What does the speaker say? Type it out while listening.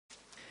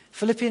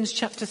Philippians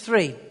chapter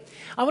 3.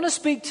 I want to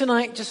speak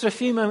tonight just for a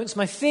few moments.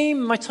 My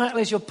title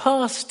is Your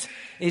Past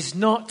is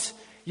Not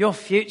Your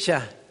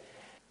Future.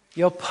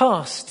 Your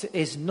past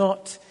is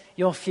not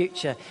your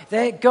future.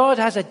 God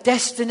has a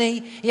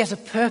destiny. He has a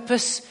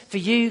purpose for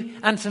you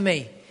and for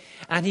me.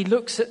 And he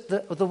looks at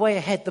the way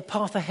ahead, the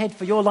path ahead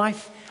for your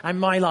life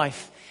and my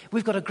life.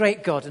 We've got a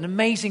great God, an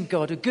amazing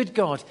God, a good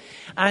God.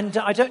 And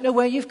I don't know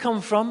where you've come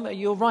from.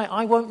 You're right,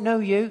 I won't know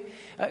you.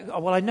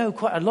 Well, I know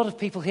quite a lot of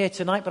people here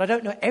tonight, but I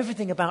don't know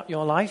everything about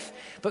your life.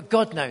 But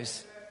God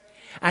knows.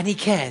 And he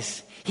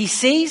cares. He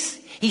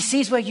sees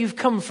where you've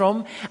come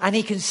from, and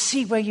he can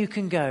see where you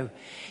can go.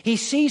 He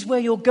sees where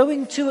you're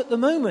going to at the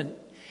moment.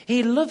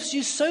 He loves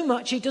you so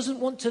much, he doesn't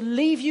want to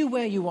leave you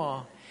where you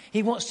are.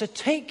 He wants to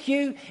take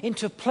you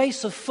into a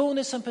place of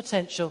fullness and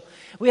potential.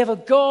 We have a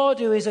God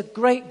who is a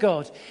great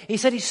God. He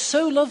said he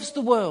so loves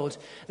the world,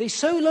 that he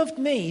so loved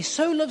me, he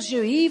so loves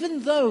you,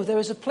 even though there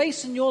is a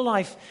place in your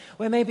life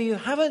where maybe you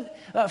haven't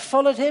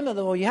followed him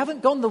or you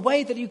haven't gone the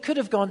way that you could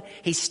have gone,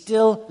 he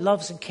still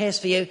loves and cares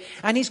for you.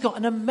 And he's got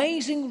an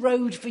amazing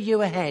road for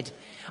you ahead.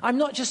 I'm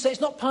not just saying,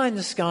 it's not pie in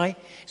the sky.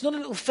 It's not a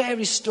little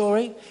fairy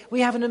story. We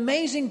have an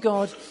amazing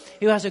God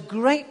who has a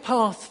great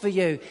path for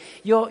you.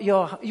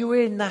 You're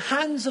in the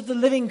hands of the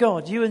living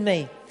God, you and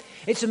me.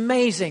 It's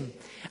amazing.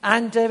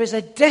 And there is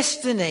a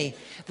destiny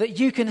that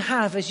you can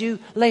have as you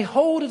lay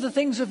hold of the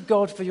things of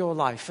God for your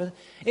life. And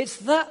it's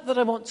that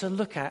I want to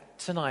look at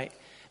tonight.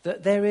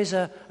 That there is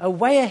a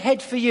way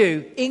ahead for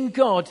you in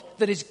God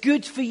that is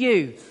good for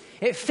you.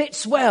 It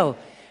fits well.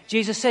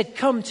 Jesus said,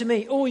 come to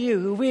me, all you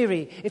who are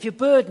weary, if you're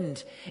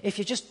burdened, if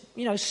you're just,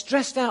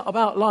 stressed out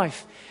about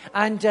life,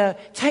 and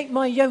take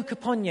my yoke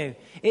upon you.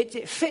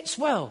 It fits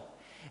well.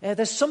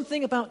 There's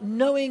something about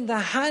knowing the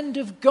hand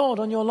of God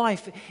on your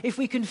life. If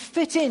we can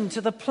fit into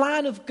the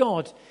plan of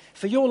God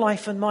for your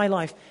life and my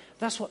life,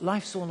 that's what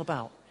life's all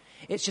about.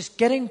 It's just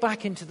getting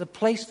back into the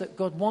place that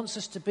God wants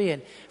us to be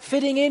in,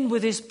 fitting in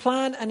with his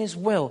plan and his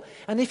will.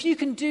 And if you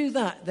can do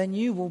that, then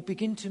you will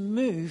begin to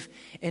move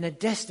in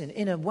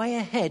a way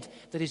ahead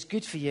that is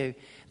good for you,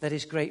 that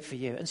is great for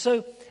you. And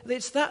so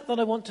it's that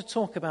I want to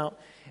talk about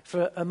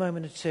for a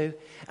moment or two.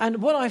 And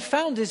what I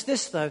found is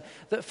this, though,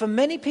 that for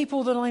many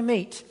people that I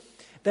meet,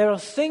 there are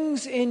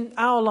things in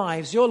our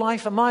lives, your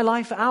life and my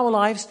life, our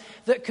lives,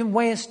 that can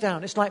weigh us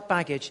down. It's like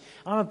baggage.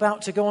 I'm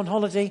about to go on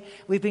holiday.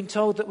 We've been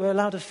told that we're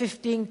allowed a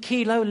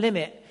 15-kilo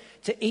limit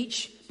to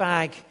each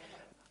bag.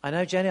 I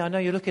know, Jenny,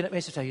 you're looking at me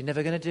to say, you're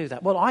never going to do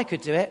that. Well, I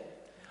could do it.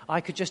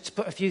 I could just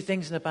put a few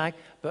things in a bag,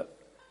 but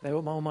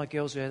all my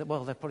girls are,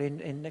 they're probably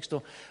in next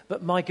door.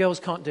 But my girls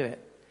can't do it.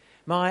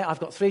 I've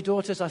got 3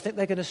 daughters. I think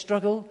they're going to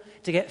struggle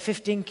to get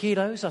 15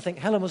 kilos. I think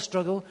Helen will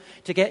struggle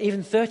to get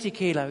even 30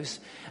 kilos,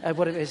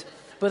 what it is.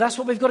 But that's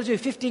what we've got to do,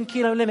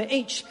 15-kilo limit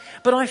each.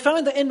 But I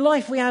find that in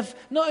life we have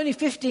not only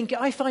 15,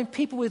 I find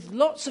people with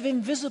lots of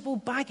invisible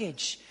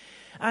baggage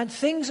and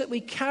things that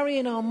we carry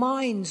in our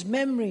minds,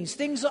 memories,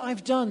 things that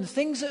I've done,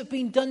 things that have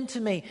been done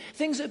to me,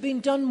 things that have been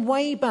done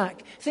way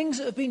back, things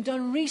that have been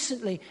done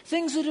recently,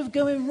 things that have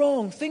gone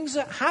wrong, things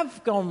that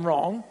have gone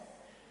wrong.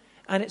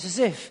 And it's as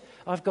if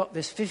I've got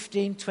this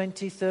 15,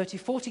 20, 30,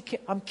 40,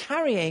 I'm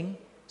carrying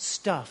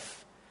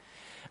stuff.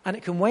 And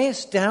it can weigh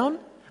us down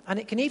and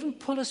it can even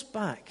pull us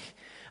back.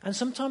 And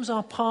sometimes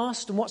our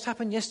past and what's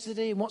happened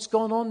yesterday and what's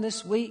gone on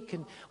this week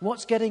and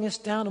what's getting us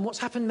down and what's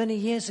happened many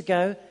years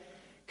ago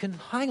can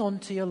hang on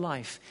to your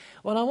life.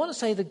 Well, I want to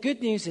say the good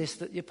news is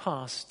that your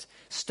past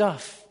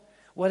stuff,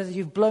 whether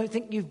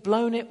think you've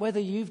blown it, whether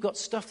you've got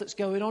stuff that's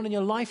going on in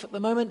your life at the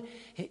moment,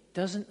 it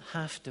doesn't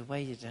have to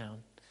weigh you down.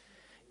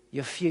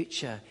 Your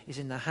future is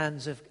in the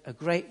hands of a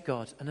great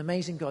God, an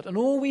amazing God. And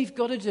all we've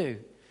got to do,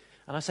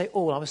 and I say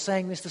all, I was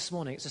saying this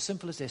morning, it's as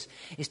simple as this,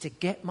 is to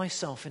get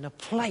myself in a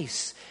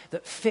place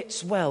that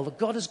fits well.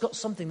 God has got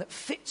something that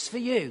fits for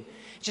you.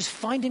 Just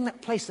finding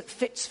that place that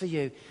fits for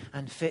you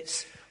and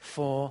fits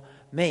for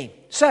me.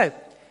 So,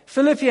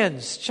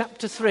 Philippians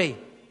chapter 3,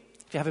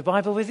 if you have a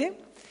Bible with you,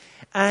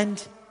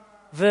 and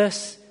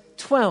verse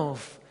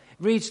 12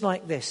 reads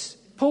like this.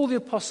 Paul the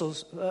Apostle,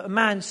 a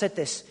man, said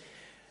this,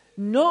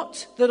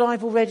 not that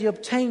I've already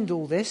obtained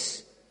all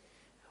this,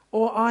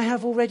 or I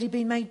have already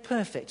been made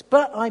perfect,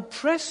 but I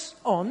press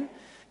on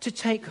to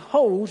take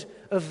hold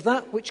of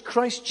that which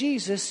Christ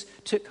Jesus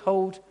took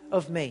hold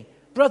of me.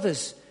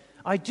 Brothers,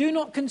 I do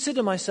not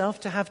consider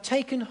myself to have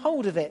taken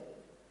hold of it,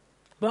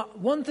 but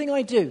one thing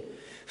I do,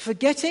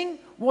 forgetting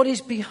what is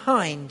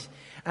behind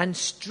and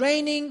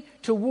straining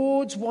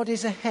towards what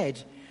is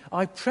ahead,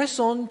 I press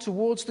on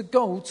towards the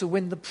goal to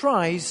win the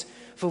prize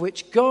for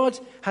which God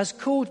has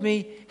called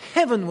me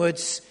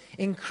heavenwards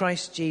in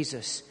Christ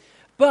Jesus.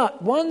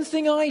 But one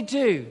thing I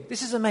do,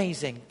 this is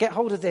amazing, get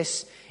hold of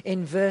this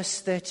in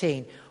verse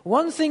 13.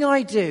 One thing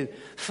I do,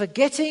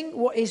 forgetting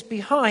what is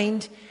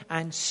behind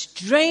and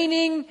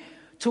straining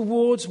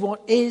towards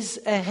what is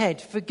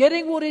ahead.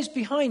 Forgetting what is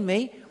behind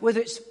me,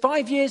 whether it's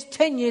 5 years,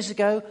 10 years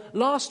ago,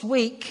 last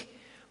week,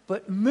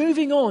 but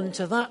moving on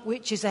to that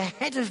which is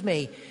ahead of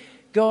me.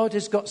 God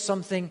has got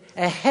something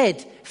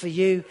ahead for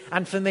you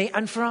and for me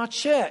and for our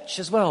church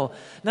as well.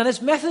 Now,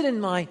 there's method in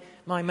my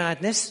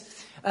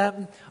madness.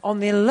 On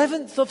the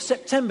 11th of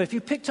September, if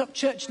you picked up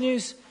church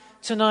news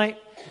tonight,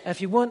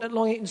 if you weren't at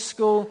Long Eaton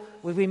School,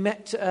 where we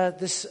met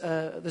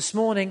this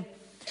morning,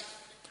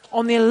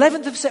 on the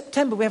 11th of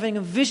September, we're having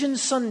a Vision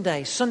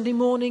Sunday, Sunday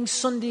morning,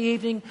 Sunday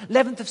evening,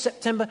 11th of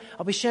September.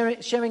 I'll be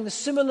sharing the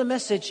similar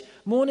message,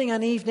 morning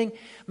and evening,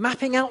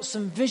 mapping out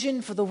some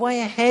vision for the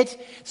way ahead,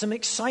 some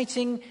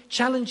exciting,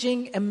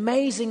 challenging,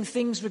 amazing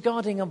things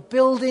regarding a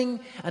building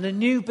and a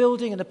new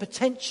building and a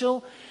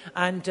potential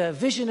and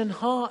vision and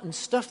heart and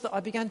stuff that I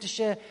began to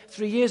share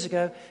 3 years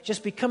ago.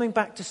 Just be coming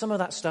back to some of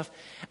that stuff.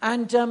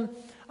 And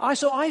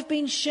I've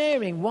been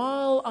sharing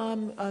while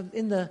I'm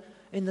in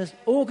the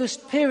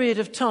August period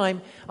of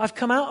time. I've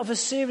come out of a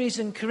series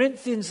in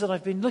Corinthians that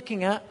I've been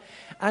looking at,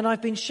 and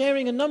I've been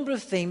sharing a number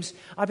of themes.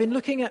 I've been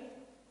looking at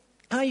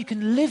how you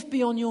can live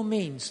beyond your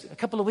means. A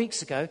couple of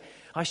weeks ago,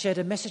 I shared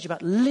a message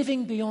about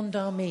living beyond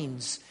our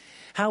means,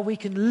 how we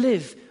can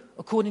live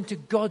according to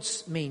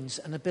God's means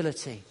and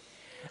ability.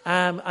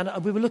 And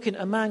we were looking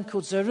at a man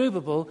called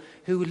Zerubbabel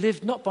who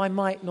lived not by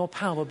might nor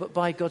power, but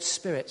by God's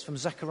Spirit, from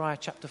Zechariah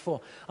chapter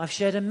 4. I've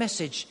shared a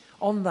message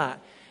on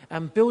that,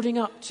 building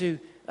up to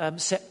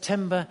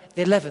September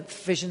the 11th,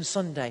 Vision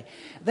Sunday.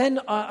 Then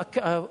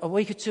a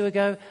week or two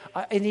ago,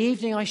 in the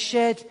evening, I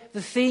shared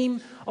the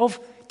theme of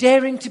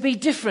daring to be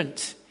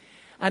different.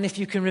 And if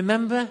you can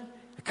remember,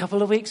 a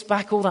couple of weeks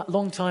back, all that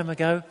long time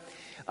ago,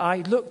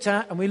 we looked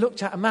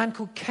at a man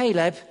called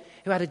Caleb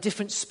who had a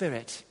different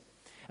spirit,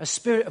 a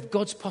spirit of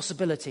God's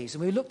possibilities.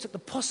 And we looked at the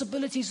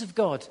possibilities of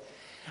God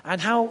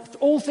and how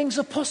all things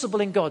are possible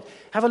in God.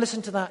 Have a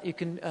listen to that. You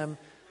can...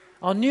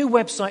 Our new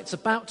website's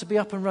about to be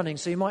up and running,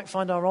 so you might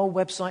find our old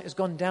website has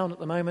gone down at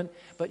the moment,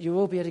 but you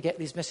will be able to get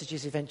these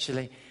messages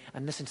eventually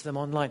and listen to them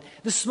online.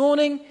 This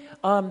morning,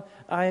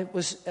 I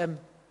was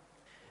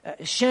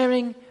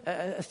sharing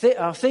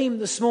our theme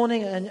this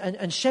morning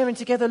and sharing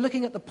together,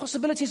 looking at the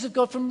possibilities of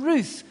God from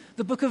Ruth,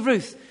 the book of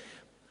Ruth.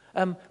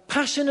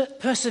 Passionate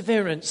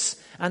perseverance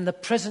and the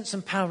presence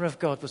and power of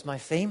God was my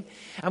theme.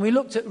 And we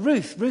looked at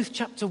Ruth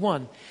chapter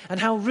 1, and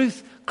how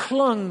Ruth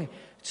clung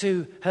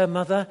to her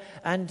mother,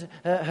 and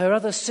her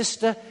other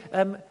sister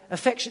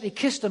affectionately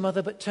kissed her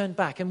mother but turned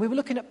back. And we were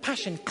looking at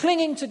passion,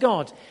 clinging to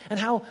God, and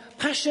how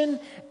passion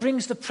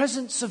brings the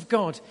presence of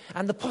God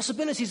and the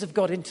possibilities of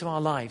God into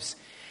our lives.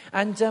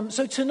 And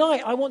so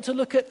tonight I want to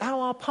look at how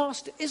our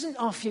past isn't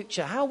our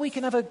future, how we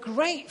can have a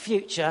great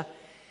future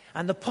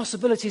and the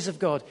possibilities of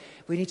God.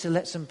 We need to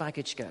let some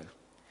baggage go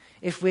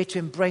if we're to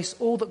embrace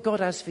all that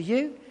God has for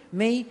you,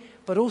 me,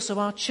 but also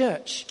our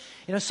church.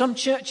 You know, some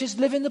churches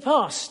live in the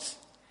past.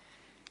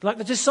 Like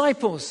the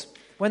disciples,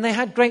 when they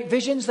had great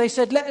visions, they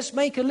said, let us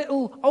make a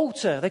little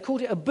altar. They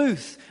called it a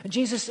booth. And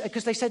Jesus,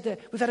 because they said,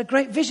 we've had a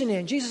great vision here.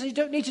 And Jesus said, you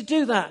don't need to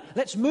do that.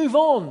 Let's move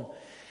on.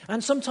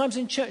 And sometimes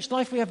in church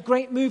life, we have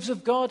great moves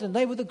of God, and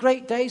they were the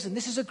great days, and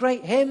this is a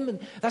great hymn, and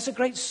that's a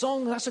great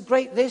song, and that's a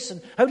great this,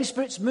 and Holy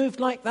Spirit's moved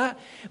like that.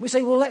 And we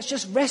say, well, let's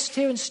just rest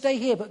here and stay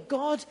here. But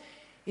God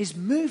is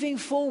moving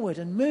forward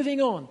and moving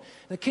on.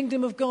 The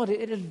kingdom of God,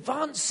 it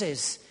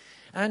advances.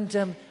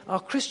 And our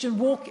Christian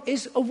walk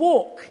is a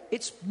walk.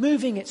 It's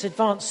moving, it's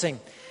advancing.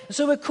 And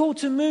so we're called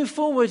to move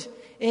forward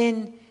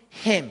in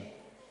Him.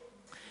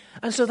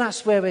 And so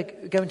that's where we're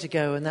going to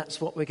go, and that's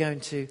what we're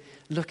going to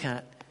look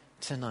at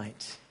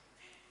tonight.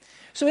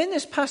 So in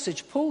this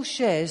passage, Paul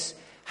shares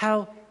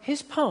how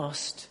his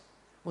past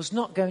was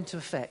not going to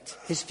affect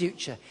his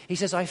future. He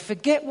says, I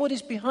forget what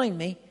is behind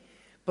me,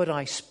 but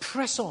I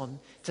press on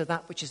to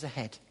that which is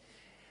ahead.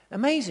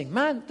 Amazing.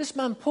 Man, this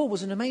man Paul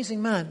was an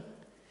amazing man.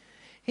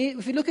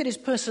 If you look at his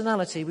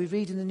personality, we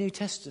read in the New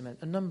Testament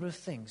a number of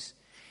things.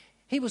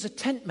 He was a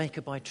tent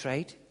maker by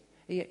trade.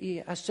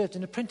 He has served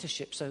an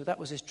apprenticeship, so that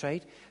was his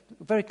trade.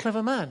 A very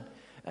clever man,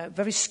 a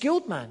very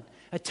skilled man,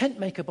 a tent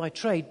maker by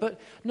trade. But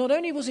not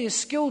only was he a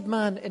skilled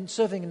man in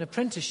serving an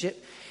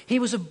apprenticeship, he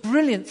was a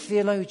brilliant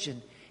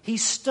theologian. He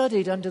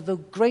studied under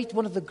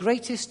one of the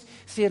greatest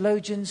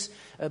theologians,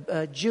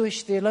 a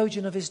Jewish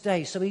theologian of his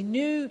day. So he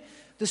knew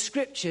the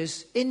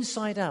scriptures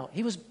inside out.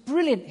 He was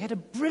brilliant. He had a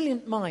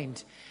brilliant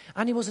mind.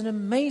 And he was an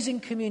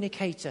amazing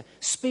communicator,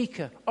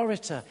 speaker,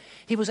 orator.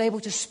 He was able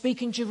to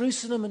speak in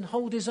Jerusalem and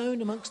hold his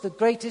own amongst the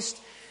greatest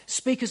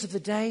speakers of the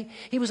day.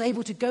 He was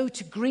able to go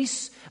to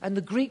Greece, and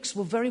the Greeks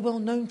were very well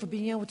known for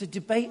being able to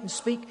debate and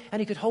speak, and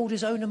he could hold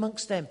his own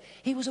amongst them.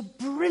 He was a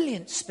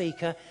brilliant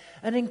speaker,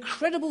 an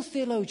incredible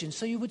theologian.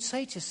 So you would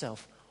say to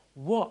yourself,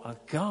 what a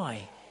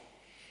guy.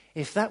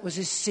 If that was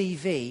his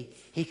CV,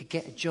 he could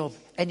get a job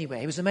anywhere.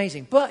 He was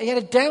amazing. But he had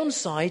a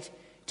downside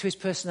to his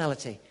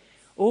personality.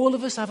 All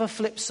of us have a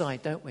flip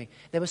side, don't we?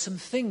 There were some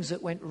things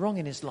that went wrong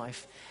in his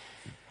life.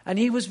 And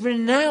he was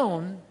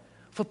renowned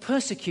for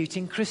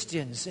persecuting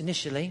Christians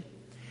initially.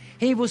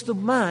 He was the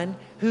man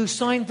who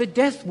signed the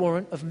death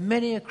warrant of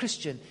many a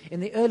Christian. In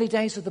the early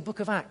days of the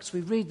book of Acts,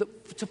 we read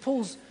that to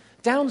Paul's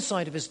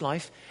downside of his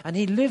life, and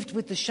he lived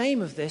with the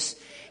shame of this,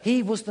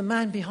 he was the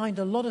man behind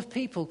a lot of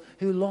people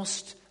who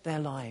lost their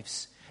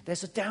lives.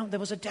 There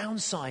was a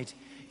downside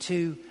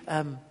to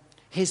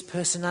his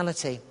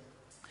personality.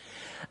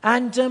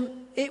 And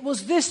it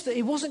was this that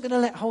he wasn't going to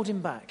let hold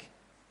him back.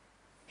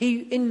 He,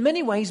 in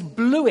many ways,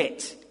 blew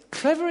it.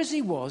 Clever as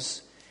he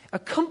was,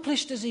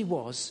 accomplished as he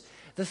was,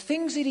 the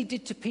things that he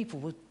did to people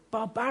were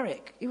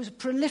barbaric. He was a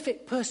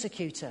prolific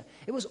persecutor.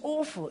 It was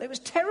awful. It was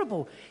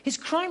terrible. His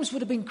crimes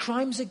would have been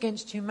crimes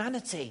against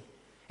humanity.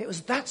 It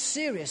was that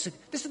serious.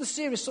 This is the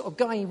serious sort of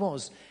guy he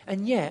was.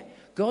 And yet,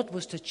 God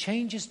was to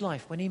change his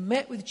life. When he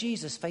met with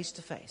Jesus face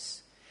to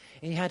face,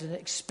 and he had an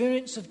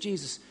experience of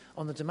Jesus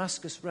on the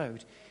Damascus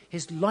Road,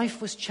 his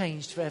life was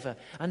changed forever.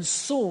 And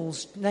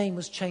Saul's name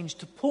was changed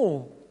to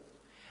Paul.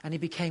 And he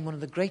became one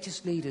of the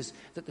greatest leaders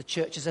that the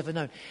church has ever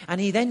known.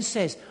 And he then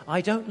says,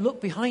 I don't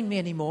look behind me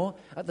anymore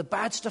at the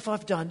bad stuff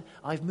I've done.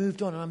 I've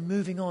moved on and I'm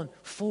moving on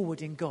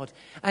forward in God.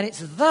 And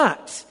it's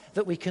that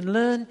we can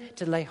learn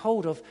to lay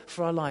hold of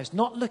for our lives.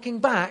 Not looking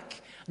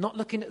back, not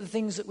looking at the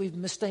things that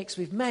mistakes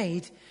we've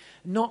made,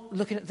 not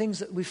looking at things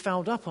that we've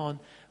fouled up on,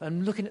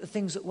 and looking at the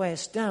things that weigh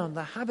us down,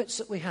 the habits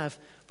that we have,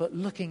 but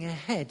looking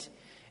ahead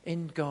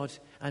in God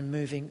and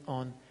moving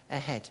on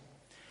ahead.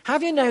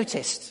 Have you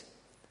noticed?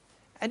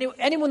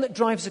 Anyone that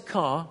drives a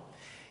car,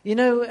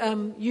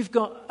 you've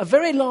got a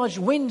very large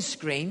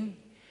windscreen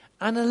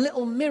and a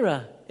little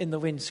mirror in the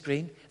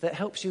windscreen that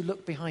helps you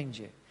look behind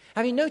you.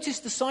 Have you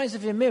noticed the size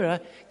of your mirror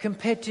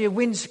compared to your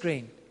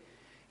windscreen?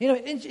 I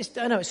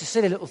know it's a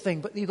silly little thing,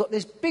 but you've got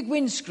this big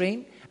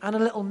windscreen and a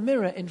little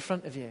mirror in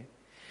front of you.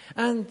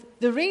 And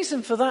the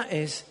reason for that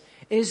is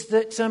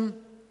that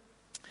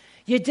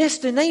your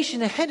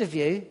destination ahead of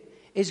you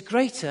is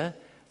greater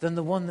than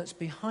the one that's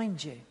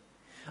behind you.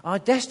 Our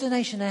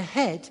destination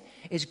ahead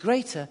is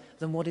greater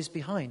than what is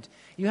behind.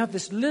 You have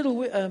this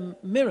little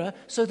mirror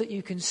so that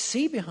you can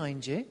see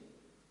behind you.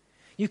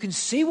 You can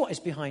see what is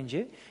behind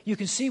you. You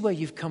can see where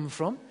you've come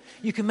from.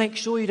 You can make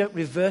sure you don't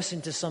reverse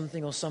into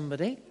something or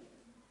somebody.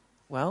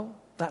 Well,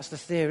 that's the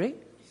theory.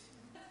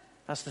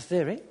 That's the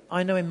theory.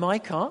 I know in my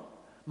car,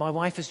 my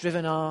wife has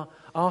driven our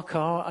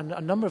car,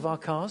 a number of our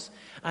cars,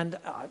 and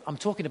I'm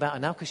talking about her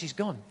now because she's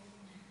gone.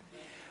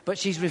 But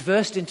she's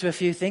reversed into a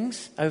few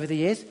things over the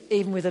years,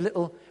 even with a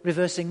little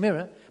reversing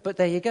mirror. But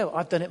there you go.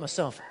 I've done it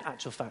myself,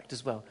 actual fact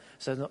as well.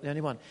 So not the only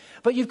one.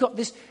 But you've got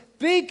this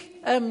big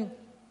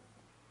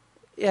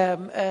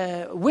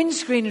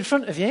windscreen in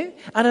front of you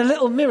and a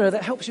little mirror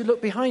that helps you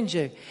look behind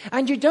you.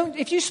 And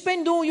if you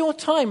spend all your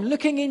time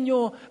looking in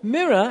your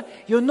mirror,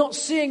 you're not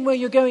seeing where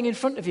you're going in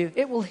front of you.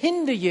 It will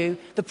hinder you,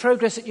 the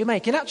progress that you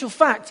make. In actual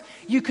fact,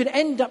 you could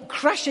end up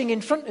crashing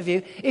in front of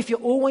you if you're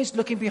always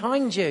looking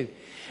behind you.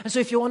 And so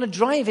if you're on your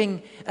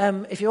driving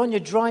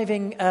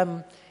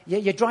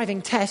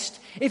test,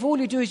 if all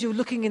you do is you're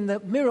looking in the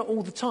mirror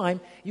all the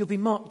time, you'll be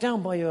marked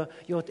down by your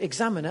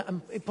examiner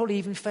and probably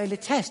even fail a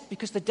test,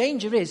 because the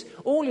danger is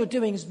all you're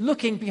doing is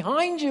looking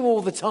behind you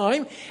all the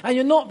time and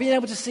you're not being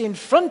able to see in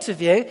front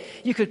of you.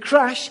 You could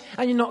crash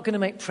and you're not going to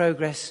make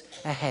progress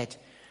ahead.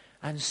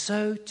 And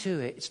so too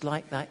it's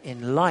like that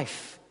in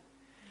life.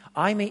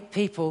 I meet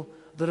people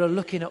that are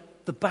looking at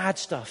the bad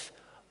stuff.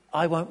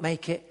 I won't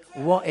make it.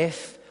 What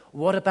if?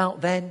 What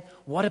about then?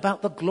 What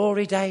about the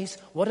glory days?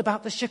 What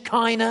about the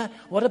Shekinah?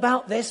 What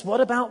about this?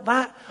 What about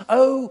that?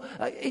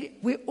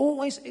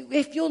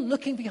 If you're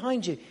looking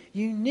behind you,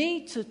 you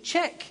need to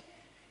check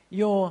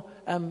your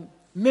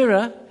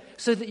mirror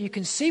so that you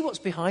can see what's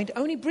behind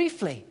only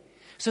briefly,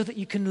 so that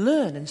you can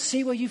learn and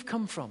see where you've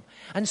come from.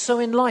 And so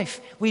in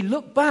life, we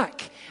look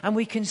back and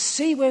we can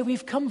see where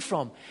we've come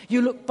from.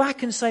 You look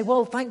back and say,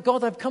 well, thank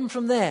God I've come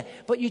from there.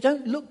 But you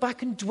don't look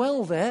back and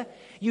dwell there.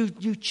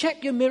 You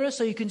check your mirror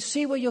so you can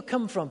see where you've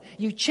come from.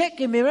 You check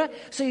your mirror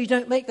so you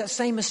don't make that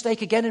same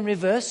mistake again in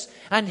reverse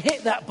and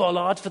hit that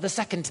bollard for the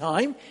second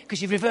time,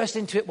 because you've reversed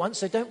into it once,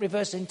 so don't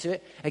reverse into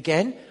it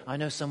again. I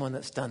know someone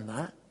that's done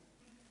that.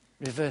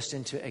 Reversed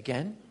into it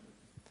again.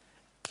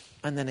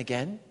 And then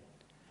again.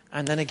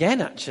 And then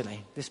again,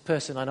 actually. This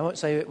person, I won't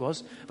say who it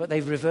was, but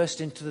they've reversed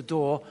into the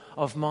door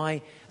of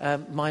my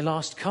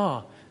last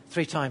car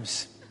 3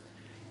 times.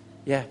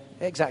 Yeah,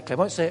 exactly. I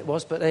won't say it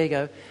was, but there you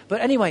go. But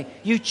anyway,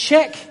 you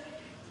check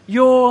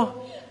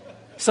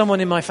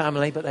someone in my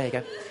family, but there you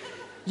go.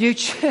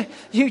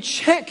 You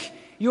check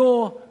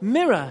your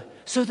mirror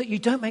so that you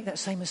don't make that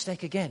same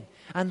mistake again.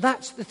 And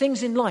that's the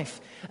things in life.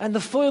 And the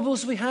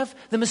foibles we have,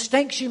 the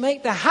mistakes you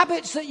make, the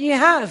habits that you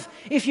have.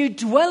 If you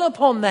dwell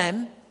upon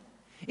them,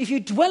 if you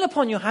dwell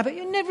upon your habit,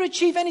 you never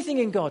achieve anything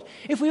in God.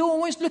 If we're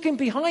always looking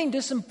behind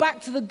us and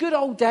back to the good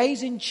old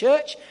days in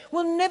church,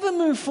 we'll never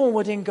move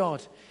forward in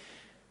God.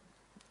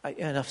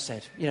 Enough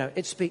said.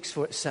 It speaks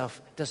for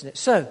itself, doesn't it?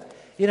 So,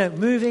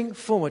 moving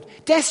forward.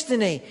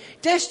 Destiny.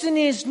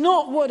 Destiny is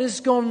not what has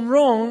gone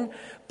wrong,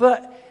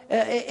 but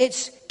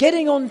it's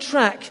getting on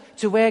track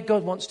to where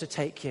God wants to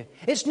take you.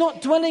 It's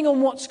not dwelling on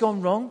what's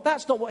gone wrong.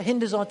 That's not what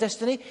hinders our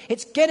destiny.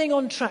 It's getting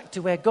on track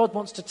to where God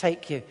wants to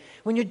take you.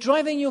 When you're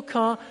driving your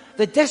car,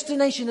 the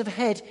destination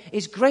ahead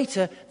is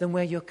greater than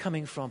where you're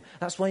coming from.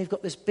 That's why you've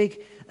got this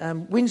big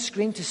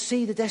windscreen to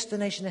see the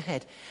destination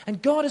ahead.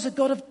 And God is a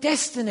God of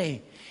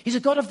destiny. He's a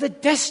God of the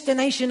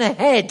destination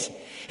ahead.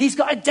 He's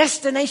got a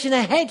destination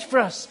ahead for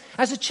us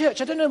as a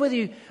church. I don't know whether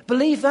you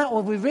believe that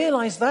or we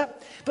realize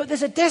that, but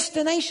there's a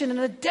destination and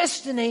a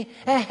destiny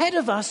ahead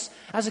of us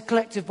as a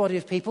collective body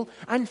of people,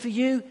 and for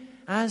you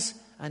as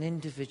an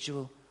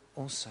individual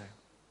also.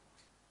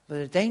 But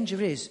the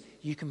danger is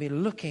you can be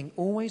looking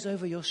always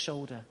over your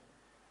shoulder,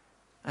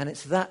 and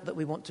it's that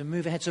we want to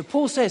move ahead. So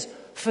Paul says,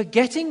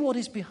 forgetting what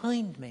is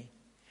behind me,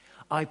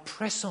 I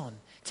press on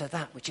to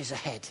that which is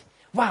ahead.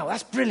 Wow,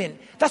 that's brilliant.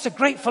 That's a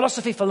great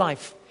philosophy for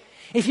life.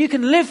 If you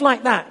can live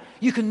like that,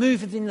 you can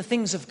move in the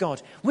things of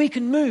God. We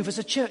can move as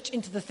a church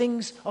into the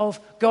things of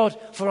God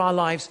for our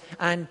lives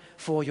and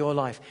for your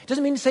life. It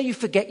doesn't mean to say you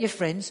forget your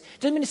friends.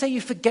 It doesn't mean to say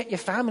you forget your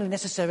family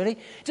necessarily.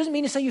 It doesn't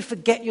mean to say you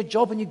forget your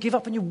job and you give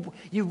up and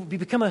you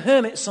become a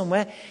hermit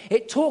somewhere.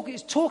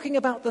 It's talking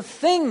about the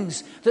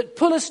things that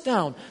pull us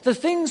down, the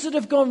things that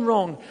have gone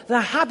wrong,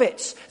 the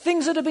habits,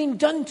 things that have been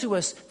done to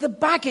us, the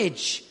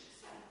baggage.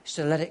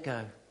 So let it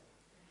go.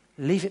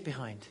 Leave it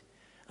behind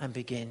and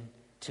begin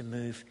to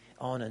move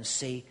on and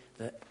see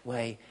the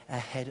way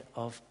ahead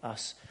of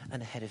us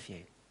and ahead of you.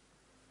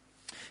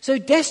 So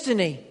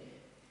destiny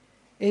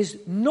is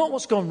not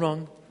what's gone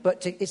wrong,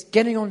 but it's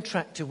getting on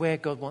track to where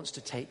God wants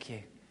to take you.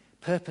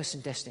 Purpose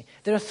and destiny.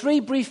 There are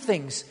three brief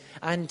things,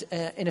 and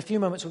in a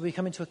few moments we'll be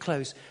coming to a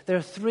close. There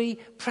are three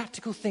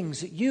practical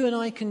things that you and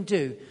I can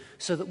do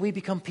so that we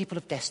become people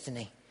of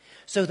destiny,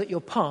 so that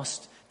your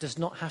past does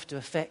not have to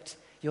affect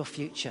your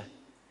future.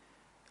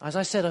 As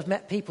I said, I've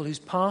met people whose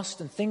past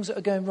and things that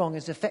are going wrong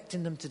is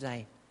affecting them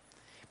today.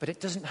 But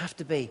it doesn't have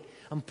to be.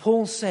 And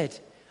Paul said,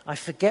 I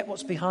forget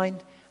what's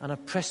behind and I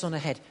press on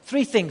ahead.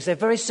 Three things. They're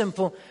very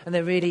simple and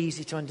they're really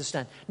easy to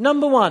understand.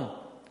 Number one,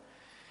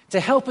 to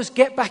help us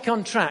get back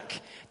on track.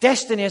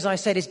 Destiny, as I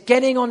said, is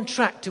getting on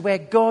track to where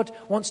God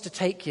wants to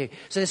take you.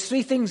 So there's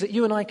three things that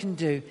you and I can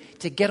do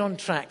to get on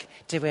track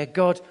to where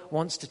God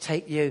wants to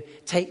take you,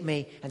 take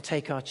me, and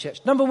take our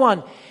church. Number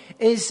one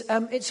is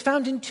it's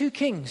found in 2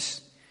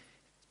 Kings.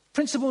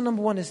 Principle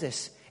number one is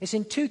this. It's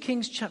in 2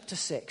 Kings chapter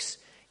 6.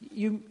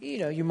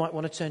 You might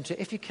want to turn to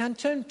it. If you can,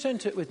 turn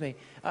to it with me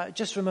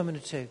just for a moment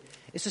or two.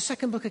 It's the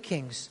second book of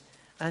Kings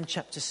and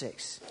chapter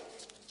 6.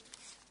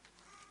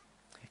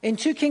 In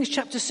 2 Kings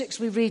chapter 6,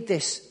 we read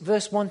this,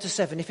 verse 1 to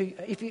 7. If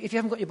you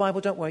haven't got your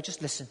Bible, don't worry,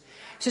 just listen.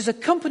 It says, a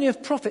company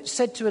of prophets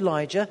said to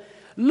Elijah,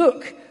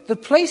 look, the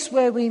place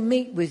where we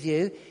meet with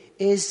you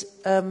is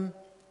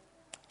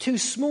too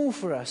small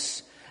for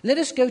us. Let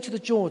us go to the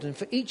Jordan,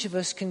 for each of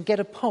us can get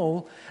a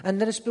pole, and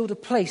let us build a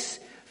place,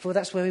 for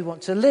that's where we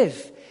want to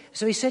live.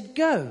 So he said,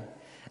 go.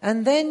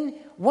 And then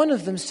one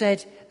of them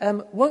said,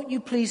 won't you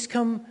please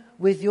come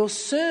with your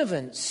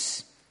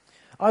servants?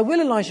 I will,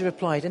 Elijah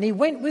replied, and he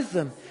went with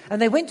them.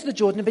 And they went to the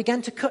Jordan and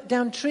began to cut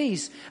down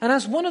trees. And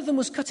as one of them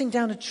was cutting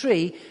down a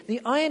tree, the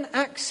iron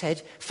axe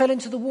head fell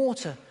into the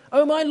water.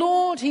 Oh, my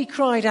Lord, he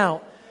cried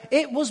out,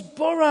 it was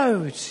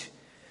borrowed.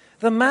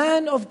 The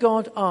man of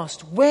God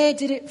asked, where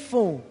did it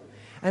fall?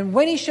 And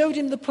when he showed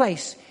him the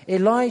place,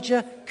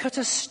 Elijah cut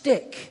a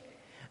stick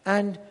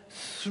and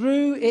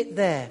threw it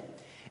there.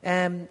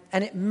 And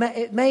it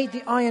made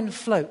the iron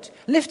float.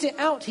 Lift it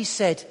out, he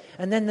said.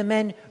 And then the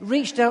men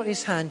reached out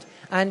his hand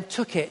and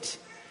took it.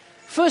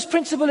 First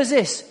principle is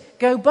this.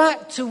 Go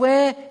back to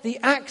where the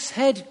axe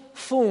head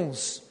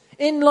falls.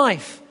 In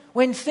life,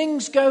 when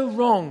things go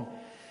wrong,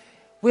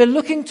 we're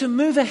looking to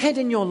move ahead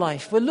in your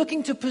life. We're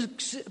looking to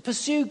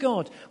pursue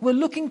God. We're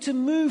looking to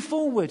move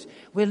forward.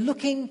 We're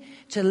looking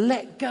to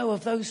let go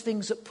of those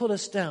things that pull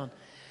us down.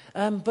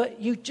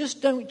 But you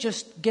just don't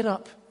just get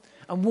up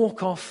and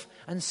walk off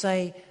and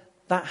say,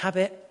 that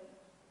habit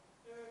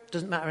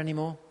doesn't matter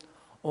anymore.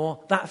 Or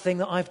that thing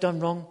that I've done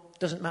wrong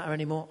doesn't matter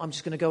anymore. I'm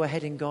just going to go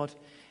ahead in God.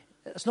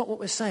 That's not what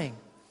we're saying.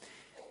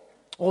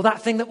 Or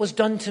that thing that was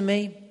done to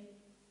me,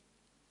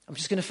 I'm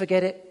just going to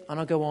forget it and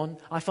I'll go on.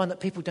 I find that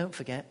people don't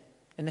forget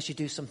unless you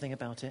do something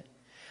about it.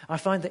 I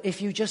find that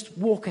if you just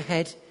walk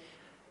ahead,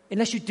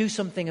 unless you do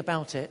something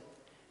about it,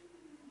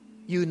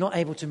 you're not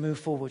able to move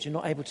forward. You're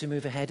not able to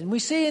move ahead. And we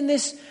see in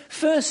this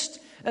first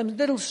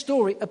little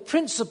story a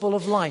principle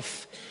of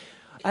life.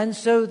 And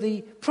so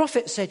the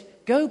prophet said,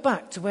 go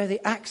back to where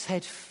the axe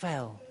head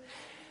fell.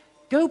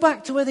 Go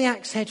back to where the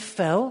axe head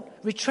fell,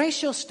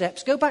 retrace your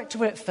steps, go back to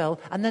where it fell,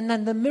 and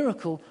then the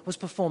miracle was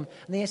performed.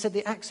 And he said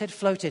the axe head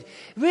floated.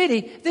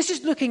 Really, this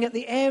is looking at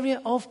the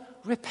area of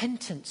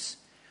repentance.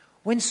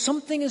 When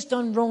something has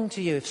done wrong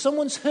to you, if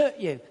someone's hurt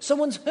you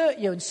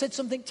and said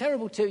something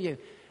terrible to you,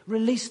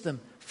 release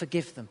them,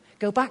 forgive them.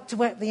 Go back to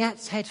where the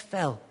axe head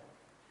fell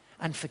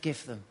and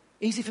forgive them.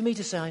 Easy for me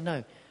to say, I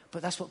know,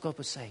 but that's what God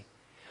would say.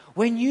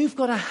 When you've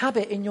got a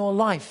habit in your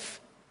life,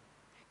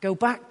 go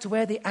back to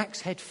where the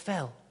axe head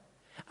fell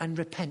and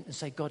repent and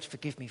say, God,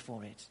 forgive me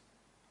for it.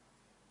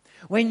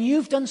 When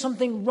you've done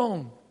something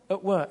wrong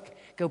at work,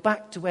 go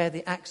back to where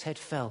the axe head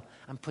fell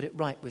and put it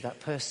right with that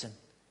person.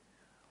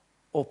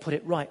 Or put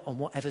it right on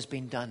whatever's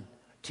been done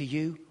to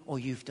you or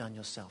you've done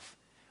yourself.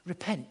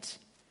 Repent.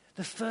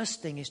 The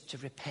first thing is to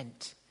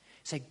repent.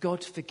 Say,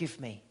 God,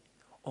 forgive me,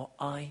 or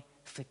I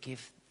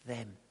forgive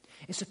them.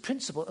 It's a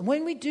principle. And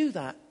when we do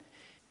that,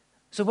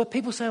 so when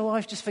people say, I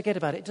just forget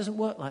about it. It doesn't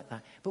work like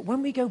that. But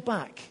when we go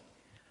back,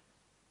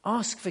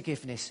 ask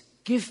forgiveness,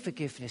 give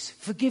forgiveness,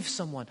 forgive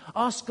someone.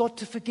 Ask God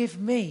to forgive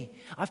me.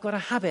 I've got a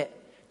habit.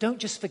 Don't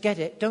just forget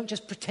it. Don't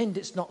just pretend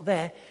it's not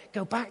there.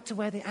 Go back to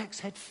where the axe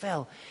head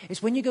fell.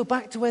 It's when you go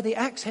back to where the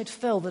axe head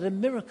fell that a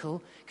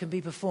miracle can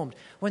be performed.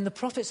 When the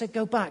prophet said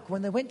go back,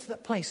 when they went to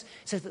that place,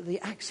 it says that the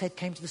axe head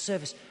came to the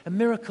surface. A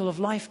miracle of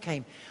life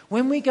came.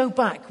 When we go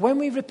back, when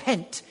we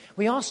repent,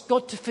 we ask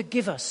God to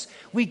forgive us.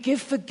 We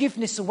give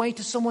forgiveness away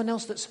to someone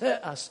else that's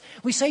hurt us.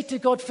 We say to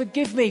God,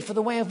 forgive me for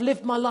the way I've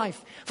lived my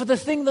life, for the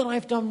thing that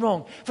I've done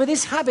wrong, for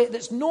this habit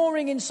that's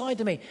gnawing inside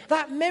of me,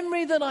 that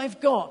memory that I've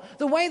got,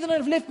 the way that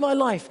I've lived my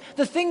life,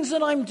 the things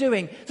that I'm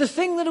doing, the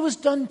thing that was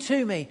done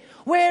to me,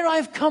 where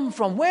I've come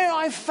from, where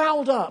I've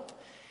fouled up.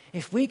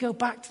 If we go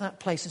back to that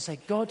place and say,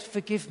 God,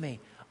 forgive me,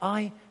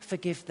 I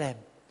forgive them.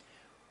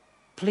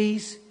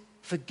 Please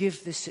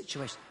forgive this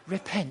situation.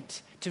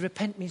 Repent. To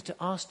repent means to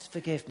ask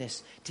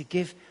forgiveness, to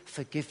give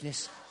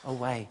forgiveness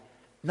away.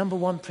 Number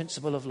one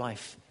principle of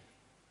life.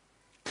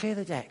 Clear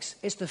the decks.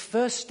 It's the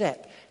first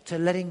step to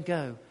letting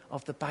go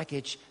of the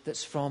baggage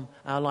that's from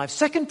our lives.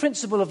 Second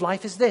principle of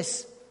life is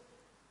this.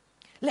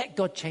 Let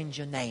God change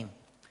your name.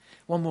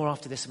 One more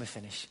after this and we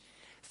finish.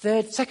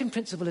 Second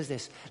principle is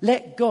this.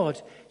 Let God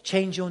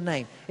change your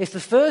name. If the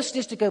first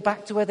is to go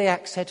back to where the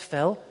axe head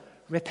fell,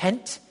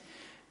 repent,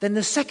 then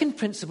the second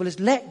principle is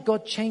let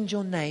God change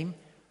your name,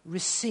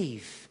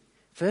 receive.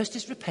 First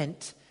is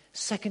repent,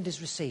 second is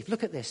receive.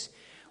 Look at this.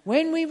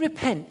 When we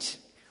repent,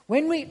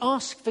 when we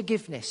ask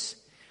forgiveness,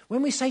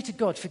 when we say to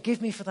God,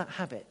 forgive me for that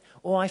habit,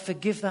 or I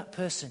forgive that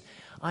person,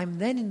 I'm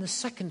then in the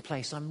second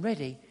place, I'm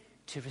ready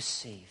to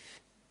receive.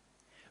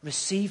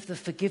 Receive the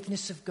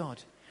forgiveness of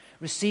God.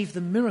 Receive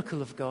the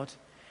miracle of God.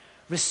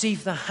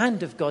 Receive the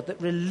hand of God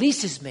that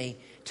releases me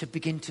to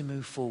begin to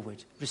move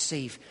forward.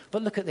 Receive.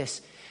 But look at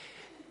this.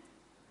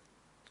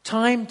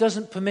 Time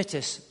doesn't permit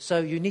us, so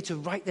you need to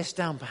write this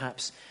down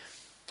perhaps.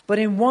 But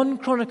in 1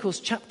 Chronicles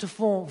chapter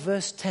 4,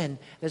 verse 10,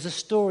 there's a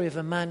story of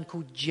a man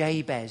called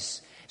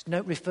Jabez.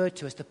 It's referred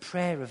to as the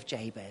prayer of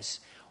Jabez.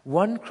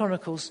 1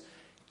 Chronicles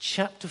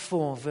chapter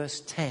 4,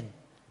 verse 10.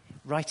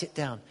 Write it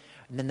down.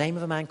 In the name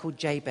of a man called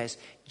Jabez.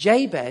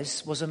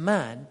 Jabez was a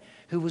man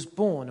who was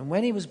born. And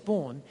when he was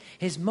born,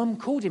 his mum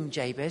called him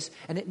Jabez,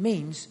 and it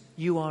means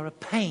you are a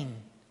pain.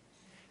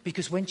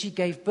 Because when she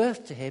gave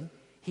birth to him,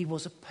 he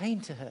was a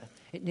pain to her.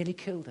 It nearly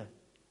killed her.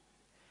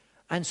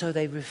 And so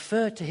they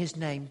referred to his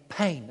name,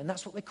 Pain, and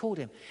that's what they called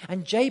him.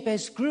 And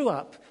Jabez grew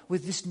up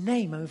with this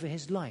name over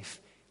his life,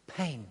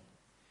 Pain.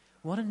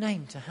 What a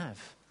name to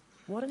have.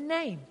 What a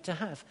name to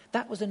have.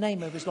 That was the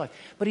name over his life.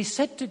 But he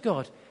said to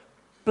God,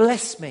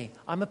 bless me.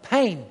 I'm a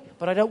pain,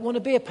 but I don't want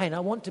to be a pain. I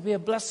want to be a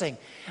blessing.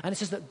 And it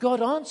says that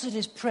God answered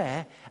his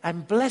prayer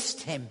and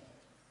blessed him.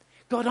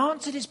 God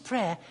answered his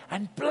prayer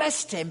and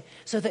blessed him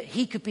so that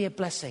he could be a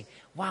blessing.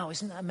 Wow,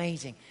 isn't that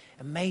amazing?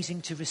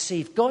 Amazing to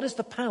receive. God has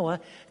the power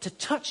to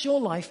touch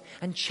your life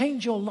and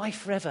change your life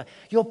forever.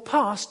 Your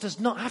past does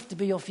not have to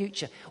be your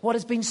future. What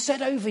has been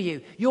said over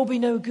you, you'll be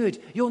no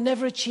good. You'll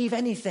never achieve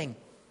anything.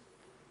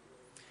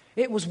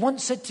 It was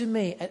once said to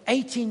me at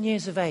 18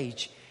 years of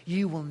age,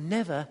 you will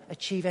never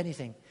achieve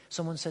anything.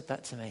 Someone said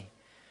that to me.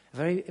 A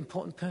very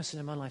important person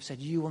in my life said,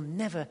 you will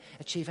never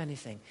achieve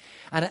anything.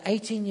 And at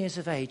 18 years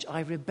of age,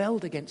 I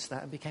rebelled against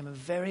that and became a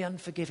very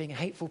unforgiving,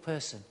 hateful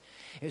person.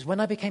 It was when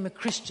I became a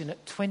Christian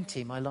at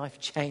 20, my life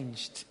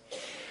changed.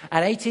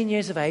 At 18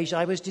 years of age,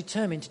 I was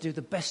determined to do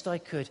the best I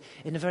could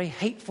in a very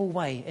hateful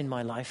way in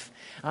my life.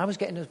 I was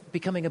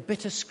becoming a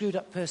bitter, screwed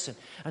up person.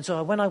 And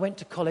so when I went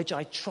to college,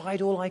 I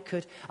tried all I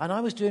could. And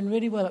I was doing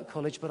really well at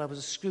college, but I was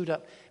a screwed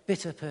up,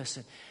 bitter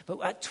person.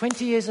 But at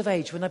 20 years of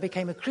age, when I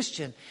became a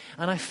Christian,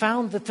 and I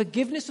found the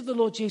forgiveness of the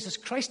Lord Jesus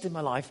Christ in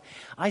my life,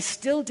 I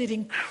still did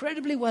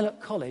incredibly well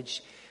at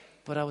college,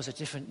 but I was a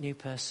different new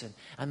person.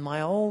 And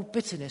my old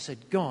bitterness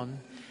had gone,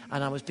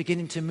 and I was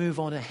beginning to move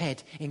on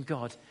ahead in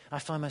God. I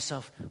find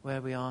myself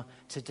where we are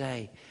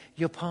today.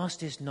 Your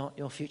past is not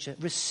your future.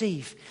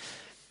 Receive.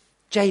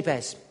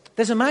 Jabez.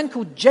 There's a man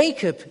called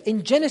Jacob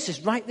in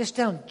Genesis. Write this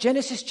down.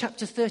 Genesis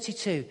chapter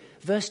 32,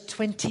 verse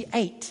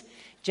 28.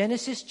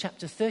 Genesis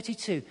chapter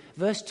 32,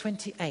 verse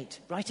 28.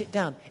 Write it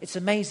down. It's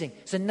amazing.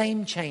 It's a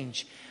name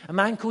change. A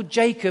man called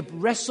Jacob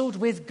wrestled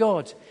with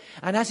God.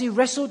 And as he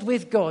wrestled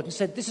with God and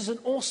said, this is an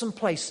awesome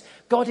place.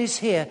 God is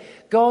here.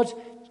 God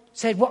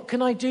said, what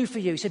can I do for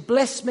you? He said,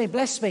 bless me,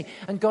 bless me.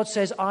 And God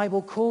says, I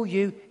will call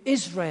you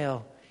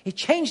Israel. He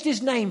changed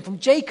his name from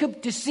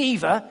Jacob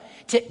Deceiver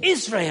to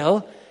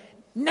Israel,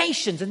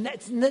 nations, and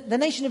the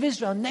nation of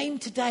Israel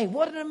named today.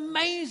 What an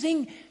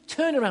amazing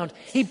turnaround.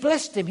 He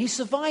blessed him. He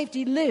survived.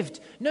 He lived.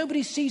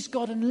 Nobody sees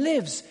God and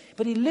lives,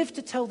 but he lived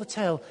to tell the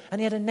tale, and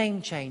he had a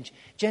name change.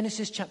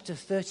 Genesis chapter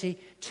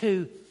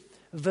 32,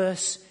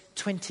 verse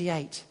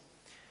 28.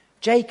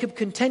 Jacob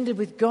contended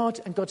with God,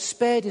 and God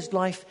spared his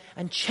life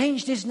and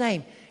changed his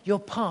name. Your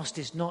past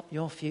is not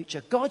your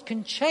future. God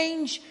can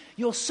change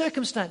your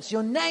circumstance,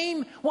 your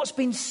name, what's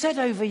been said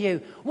over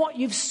you, what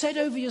you've said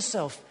over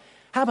yourself.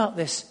 How about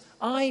this?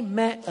 I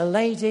met a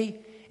lady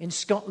in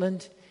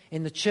Scotland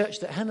in the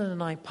church that Helen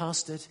and I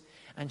pastored,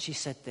 and she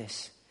said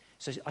this.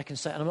 So I can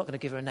say, and I'm not going to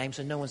give her a name,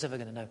 so no one's ever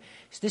going to know.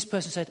 So this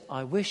person said,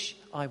 I wish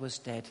I was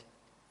dead.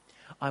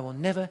 I will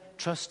never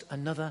trust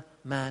another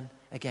man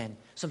again.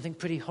 Something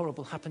pretty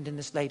horrible happened in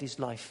this lady's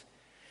life.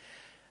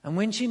 And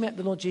when she met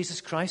the Lord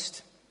Jesus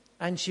Christ,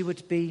 and she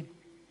would be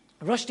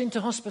rushed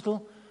into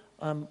hospital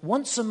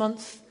once a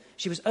month.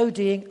 She was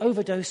ODing,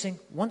 overdosing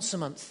once a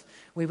month.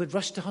 We would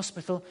rush to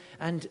hospital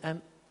and,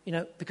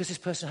 because this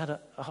person had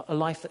a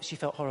life that she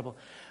felt horrible.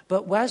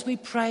 But as we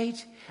prayed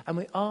and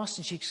we asked,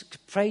 and she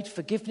prayed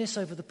forgiveness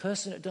over the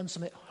person that had done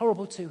something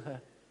horrible to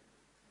her,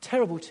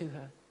 terrible to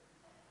her,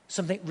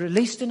 something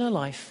released in her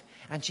life,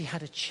 and she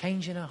had a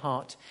change in her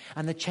heart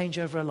and the change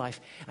over her life.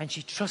 And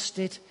she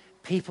trusted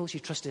people. She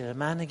trusted a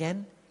man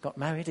again, got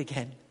married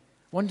again.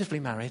 Wonderfully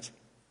married,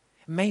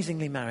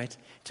 amazingly married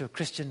to a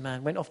Christian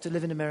man, went off to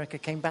live in America,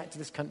 came back to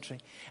this country.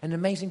 An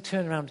amazing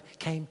turnaround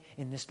came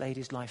in this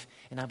lady's life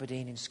in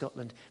Aberdeen, in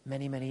Scotland,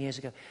 many, many years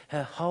ago.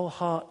 Her whole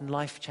heart and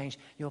life changed.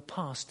 Your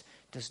past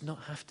does not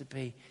have to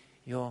be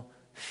your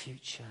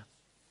future.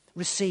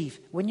 Receive.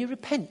 When you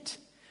repent,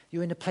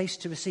 you're in a place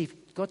to receive.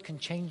 God can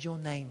change your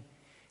name.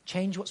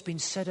 Change what's been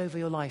said over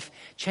your life.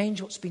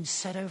 Change what's been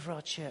said over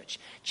our church.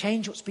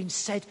 Change what's been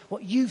said,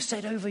 what you've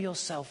said over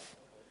yourself.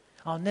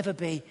 I'll never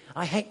be,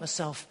 I hate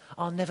myself,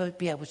 I'll never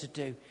be able to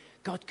do.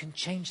 God can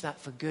change that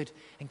for good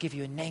and give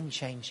you a name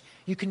change.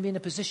 You can be in a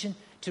position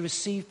to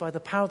receive by the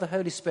power of the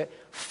Holy Spirit.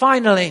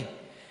 Finally,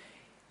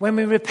 when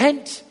we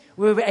repent,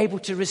 we're able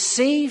to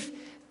receive.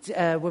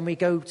 When we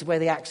go to where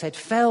the axe head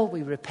fell,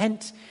 we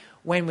repent.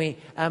 When we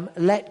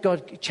let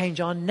God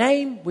change our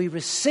name, we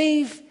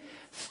receive.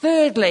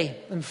 Thirdly,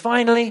 and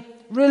finally,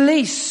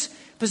 release.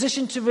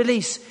 Position to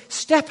release.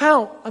 Step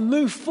out and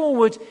move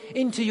forward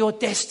into your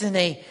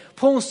destiny.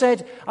 Paul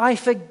said, I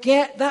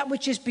forget that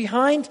which is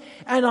behind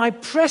and I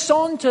press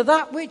on to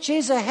that which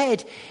is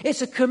ahead.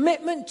 It's a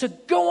commitment to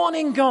go on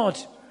in God.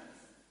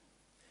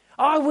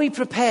 Are we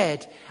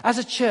prepared as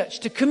a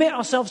church to commit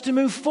ourselves to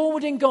move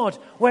forward in God,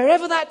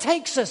 wherever that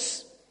takes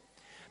us?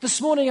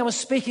 This morning I was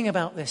speaking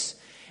about this.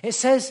 It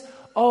says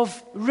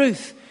of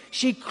Ruth,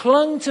 she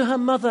clung to her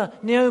mother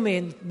Naomi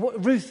in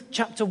Ruth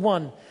chapter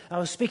 1. I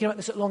was speaking about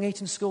this at Long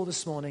Eaton School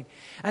this morning.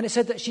 And it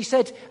said that she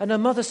said, and her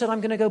mother said, I'm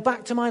going to go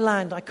back to my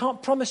land. I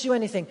can't promise you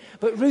anything.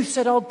 But Ruth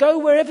said, I'll go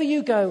wherever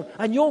you go,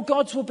 and your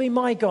gods will be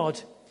my God.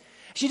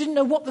 She didn't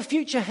know what the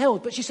future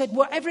held, but she said,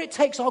 whatever it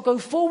takes, I'll go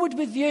forward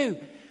with you,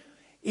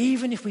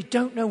 even if we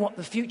don't know what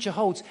the future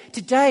holds.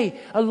 Today,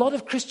 a lot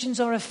of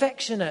Christians are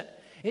affectionate.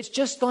 It's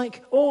just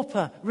like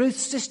Orpah, Ruth's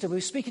sister. We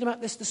were speaking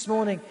about this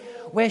morning,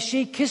 where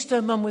she kissed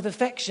her mum with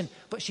affection,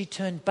 but she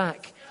turned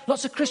back.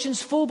 Lots of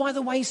Christians fall by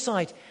the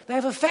wayside. They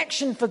have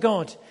affection for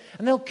God,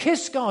 and they'll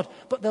kiss God,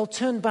 but they'll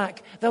turn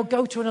back. They'll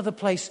go to another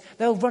place.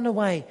 They'll run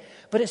away.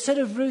 But it said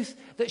of Ruth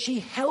that she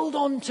held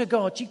on to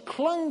God. She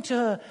clung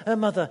to her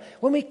mother.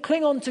 When we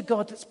cling on to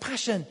God, that's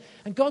passion,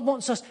 and God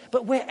wants us.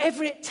 But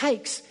wherever it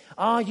takes,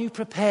 are you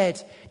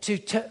prepared to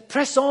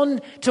press on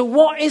to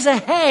what is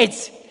ahead?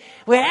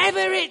 Wherever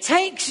it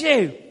takes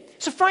you.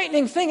 It's a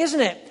frightening thing,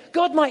 isn't it?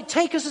 God might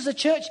take us as a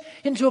church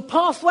into a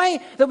pathway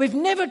that we've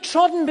never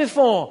trodden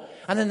before.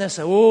 And then they'll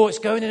say, it's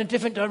going in a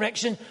different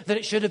direction than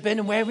it should have been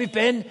and where we've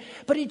been.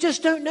 But you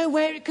just don't know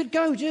where it could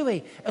go, do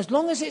we? As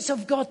long as it's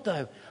of God,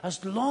 though.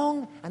 As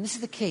long, and this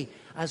is the key,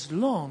 as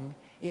long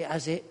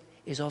as it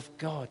is of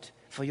God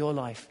for your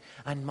life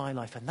and my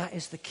life. And that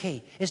is the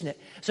key, isn't it?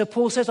 So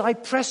Paul says, I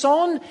press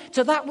on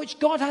to that which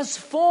God has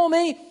for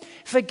me,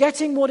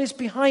 forgetting what is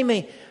behind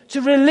me,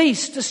 to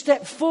release, to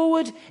step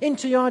forward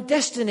into our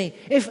destiny.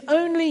 If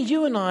only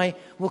you and I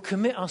will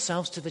commit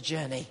ourselves to the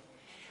journey.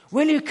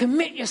 Will you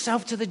commit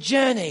yourself to the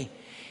journey?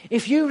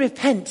 If you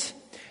repent,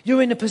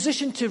 you're in a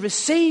position to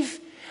receive.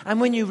 And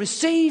when you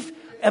receive,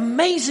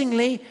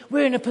 amazingly,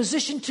 we're in a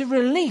position to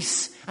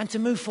release and to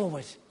move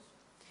forward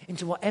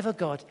into whatever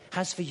God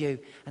has for you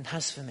and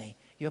has for me.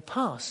 Your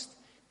past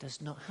does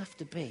not have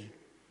to be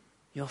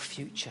your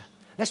future.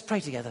 Let's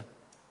pray together.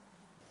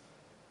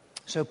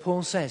 So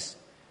Paul says,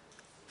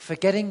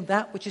 forgetting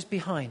that which is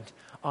behind,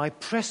 I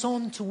press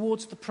on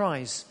towards the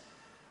prize.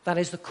 That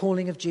is the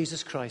calling of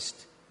Jesus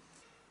Christ.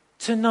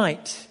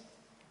 Tonight,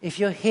 if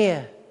you're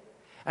here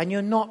and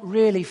you're not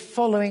really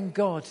following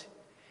God,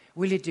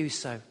 will you do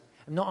so?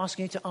 I'm not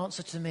asking you to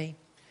answer to me.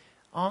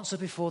 Answer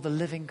before the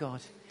living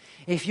God.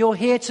 If you're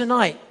here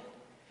tonight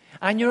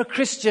and you're a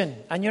Christian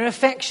and you're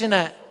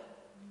affectionate,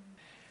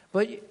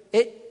 but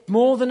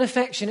more than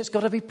affection, it's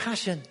got to be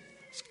passion.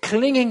 It's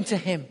clinging to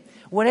Him.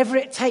 Whatever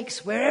it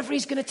takes, wherever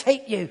He's going to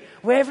take you,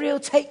 wherever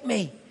He'll take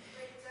me,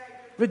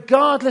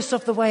 regardless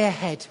of the way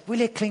ahead, will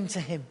you cling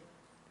to Him?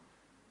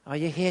 Are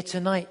you here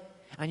tonight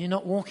and you're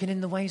not walking in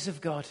the ways of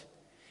God?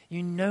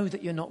 You know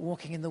that you're not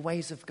walking in the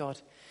ways of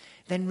God.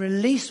 then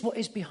release what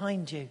is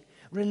behind you.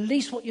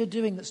 Release what you're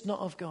doing that's not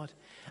of God.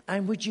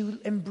 And would you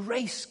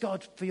embrace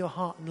God for your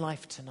heart and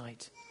life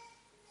tonight?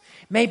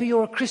 Maybe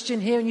you're a Christian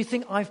here and you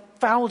think, I've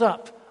fouled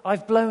up,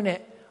 I've blown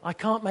it, I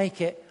can't make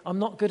it, I'm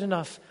not good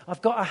enough,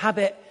 I've got a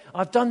habit,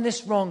 I've done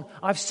this wrong,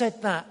 I've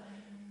said that.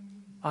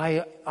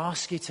 I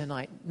ask you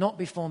tonight, not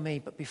before me,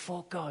 but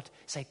before God,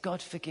 say,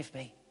 God, forgive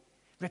me.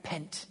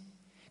 Repent.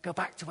 Go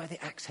back to where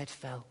the axe head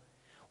fell.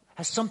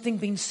 Has something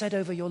been said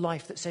over your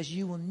life that says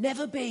you will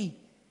never be?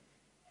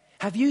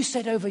 Have you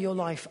said over your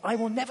life, I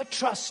will never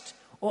trust,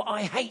 or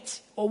I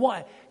hate, or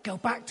what? Go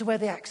back to where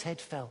the axe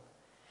head fell.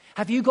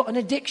 Have you got an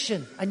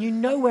addiction and you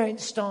know where it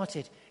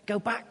started? Go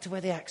back to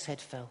where the axe head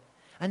fell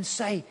and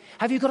say,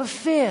 have you got a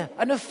fear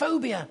and a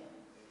phobia?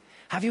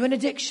 Have you an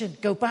addiction?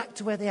 Go back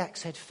to where the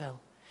axe head fell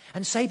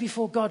and say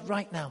before God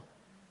right now,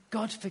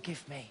 God,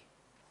 forgive me.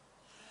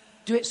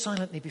 Do it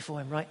silently before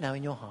him right now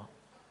in your heart.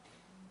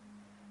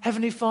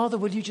 Heavenly Father,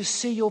 will you just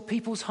see your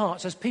people's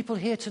hearts as people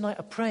here tonight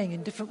are praying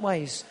in different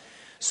ways.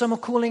 Some are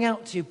calling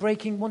out to you,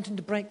 wanting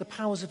to break the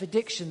powers of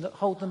addiction that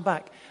hold them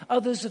back.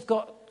 Others have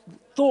got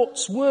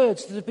thoughts,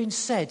 words that have been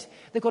said.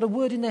 They've got a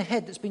word in their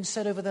head that's been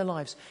said over their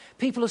lives.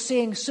 People are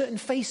seeing certain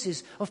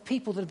faces of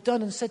people that have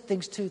done and said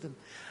things to them.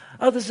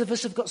 Others of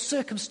us have got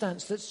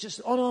circumstance that's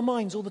just on our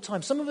minds all the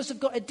time. Some of us have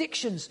got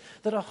addictions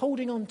that are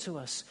holding on to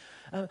us.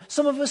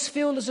 Some of us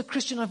feel as a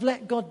Christian, I've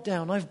let God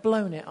down, I've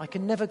blown it, I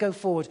can never go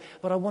forward,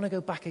 but I want to go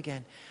back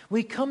again.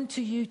 We come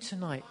to you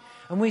tonight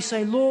and we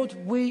say, Lord,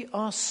 we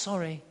are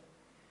sorry.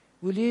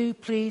 Will you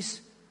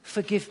please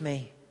forgive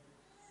me?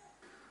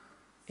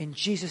 In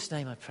Jesus'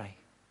 name I pray.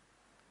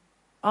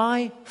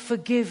 I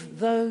forgive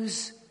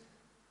those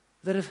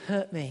that have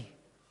hurt me.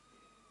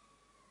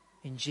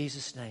 In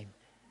Jesus' name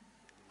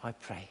I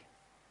pray.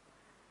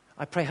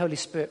 I pray, Holy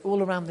Spirit,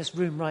 all around this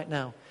room right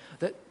now,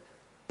 that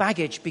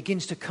baggage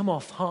begins to come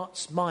off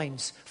hearts,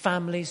 minds,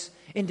 families,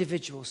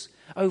 individuals,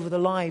 over the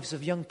lives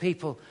of young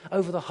people,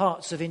 over the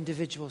hearts of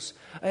individuals,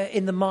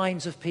 in the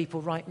minds of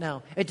people right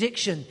now.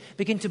 Addiction,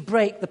 begin to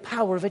break the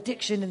power of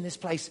addiction in this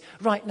place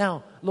right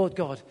now, Lord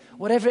God.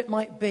 Whatever it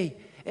might be,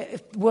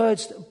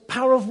 words,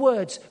 power of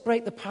words,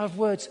 break the power of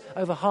words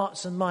over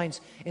hearts and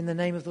minds. In the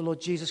name of the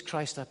Lord Jesus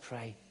Christ, I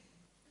pray.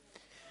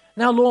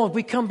 Now, Lord,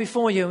 we come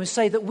before you and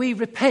say that we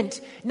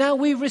repent. Now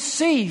we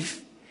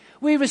receive.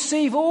 We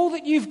receive all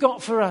that you've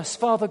got for us,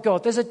 Father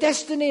God. There's a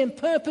destiny and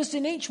purpose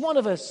in each one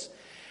of us.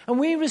 And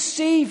we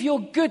receive your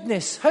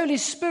goodness. Holy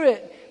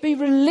Spirit, be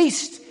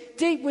released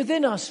deep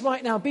within us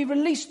right now. Be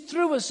released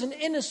through us and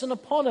in us and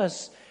upon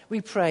us, we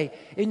pray.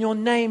 In your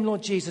name,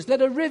 Lord Jesus.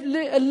 Let a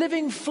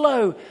living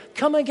flow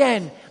come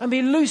again and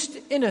be loosed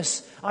in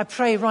us. I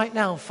pray right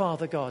now,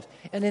 Father God,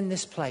 and in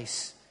this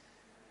place.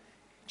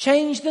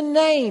 Change the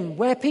name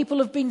where people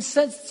have been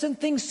said, some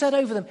things said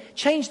over them.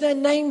 Change their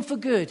name for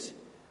good.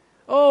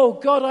 Oh,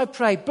 God, I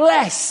pray,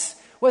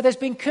 bless. Where there's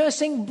been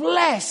cursing,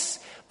 bless.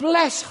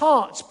 Bless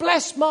hearts,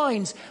 bless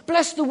minds,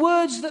 bless the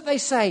words that they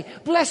say,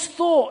 bless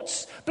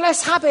thoughts,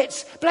 bless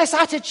habits, bless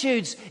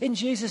attitudes in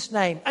Jesus'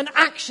 name. And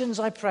actions,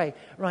 I pray,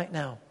 right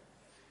now.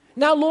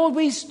 Now, Lord,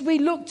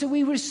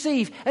 we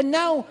receive. And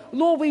now,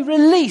 Lord, we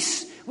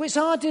release. It's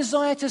our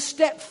desire to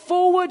step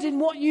forward in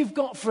what you've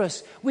got for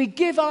us. We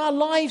give our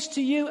lives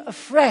to you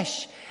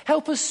afresh.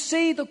 Help us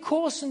see the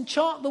course and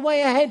chart the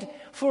way ahead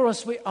for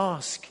us, we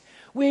ask.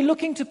 We're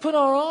looking to put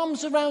our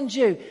arms around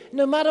you,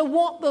 no matter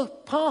what the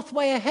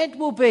pathway ahead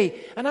will be.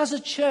 And as a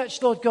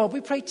church, Lord God,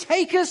 we pray,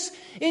 take us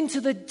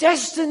into the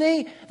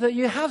destiny that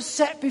you have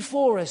set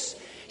before us.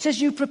 It says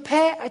you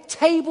prepare a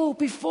table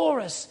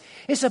before us.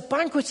 It's a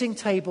banqueting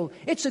table.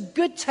 It's a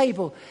good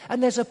table.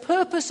 And there's a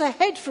purpose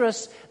ahead for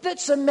us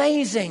that's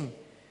amazing,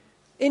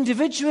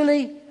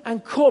 individually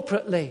and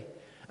corporately.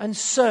 And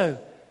so,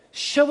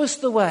 show us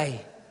the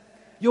way.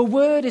 Your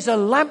word is a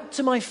lamp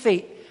to my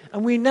feet.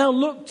 And we now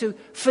look to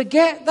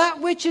forget that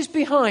which is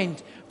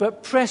behind,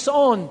 but press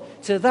on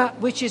to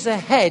that which is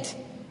ahead.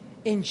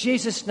 In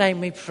Jesus' name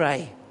we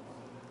pray.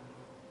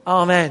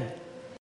 Amen.